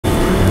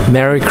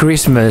Merry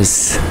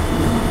Christmas.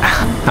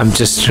 I'm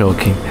just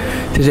joking.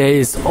 Today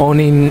is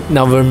only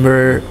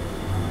November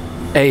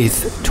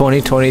 8th,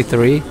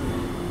 2023.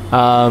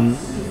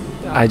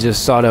 I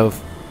just thought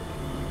of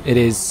it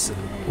is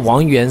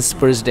Wang Yuan's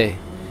birthday.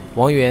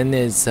 Wang Yuan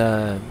is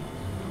a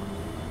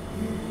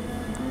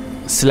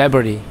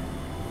celebrity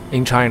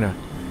in China.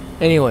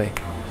 Anyway,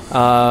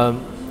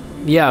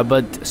 yeah,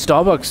 but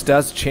Starbucks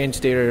does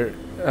change their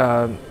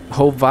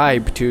whole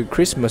vibe to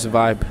Christmas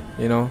vibe.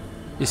 You know,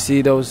 you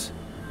see those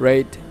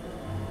red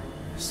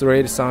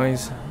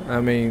signs.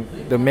 I mean,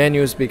 the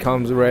menus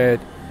becomes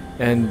red,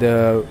 and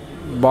the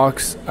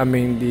box. I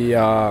mean, the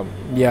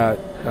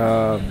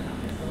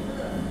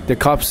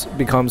cups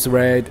becomes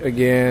red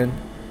again.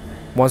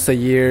 Once a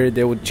year,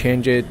 they would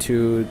change it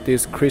to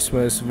this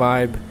Christmas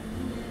vibe.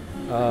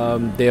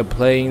 They are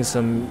playing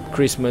some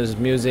Christmas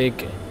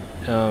music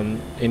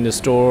in the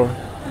store.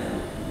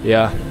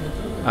 Yeah,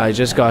 I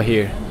just got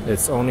here.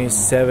 It's only 8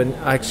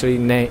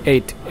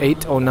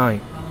 or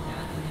 9.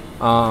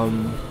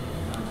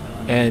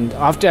 And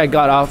after I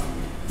got off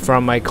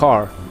from my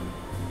car,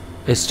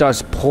 it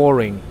starts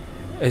pouring.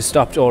 It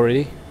stopped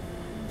already,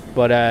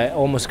 but I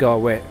almost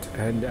got wet,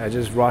 and I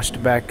just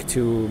rushed back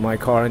to my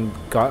car and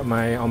got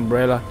my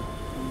umbrella.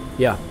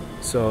 Yeah,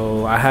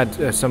 so I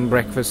had some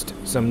breakfast,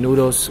 some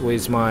noodles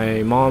with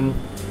my mom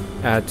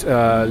at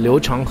Liu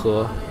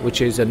Changhe,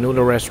 which is a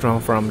noodle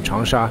restaurant from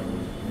Changsha,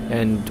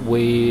 and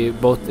we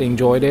both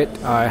enjoyed it.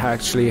 I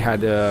actually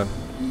had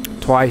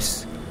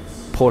twice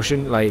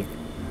portion. Like,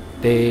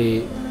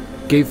 they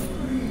give,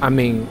 I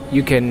mean,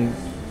 you can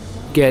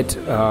get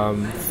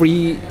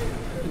free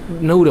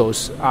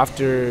noodles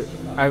after.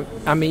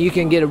 I mean, you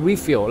can get a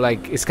refill.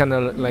 Like, it's kind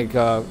of like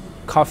a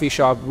coffee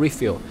shop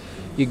refill.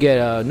 You get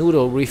a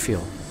noodle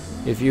refill.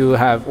 If you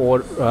have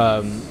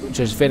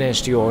just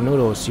finished your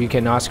noodles, you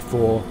can ask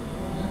for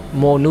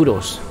more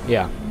noodles.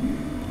 Yeah,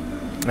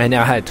 and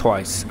I had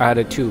twice. I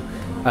had two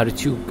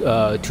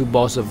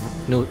bowls of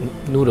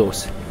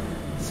noodles.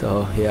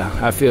 So yeah,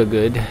 I feel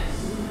good.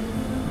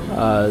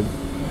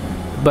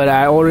 But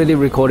I already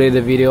recorded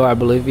the video, I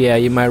believe,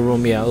 in my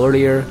room,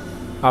 earlier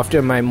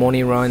after my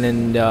morning run,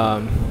 and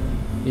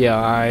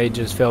I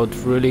just felt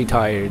really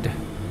tired.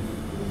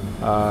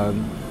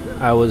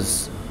 I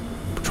was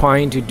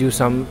trying to do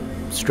some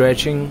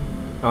stretching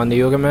on the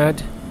yoga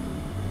mat,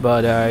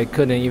 but I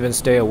couldn't even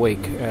stay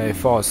awake. I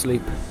fall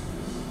asleep.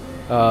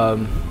 At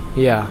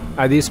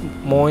this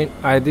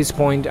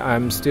point,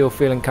 I'm still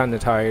feeling kind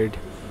of tired.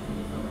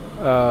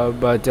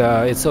 But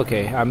it's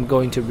okay. I'm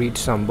going to read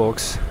some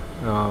books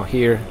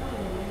here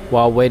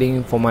while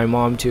waiting for my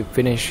mom to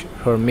finish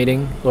her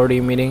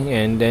early meeting,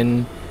 and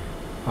then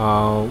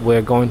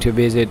we're going to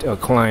visit a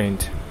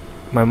client,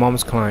 my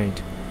mom's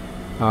client.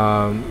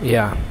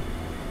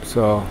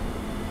 So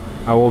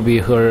I will be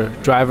her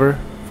driver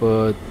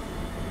for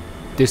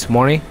this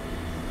morning.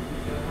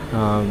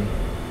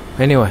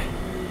 Anyway,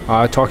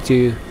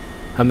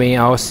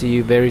 I'll see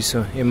you very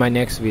soon in my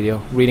next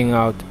video, reading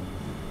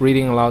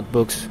aloud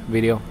books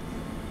video.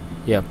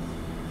 Yeah,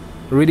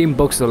 reading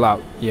books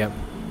aloud. Yeah,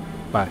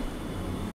 bye.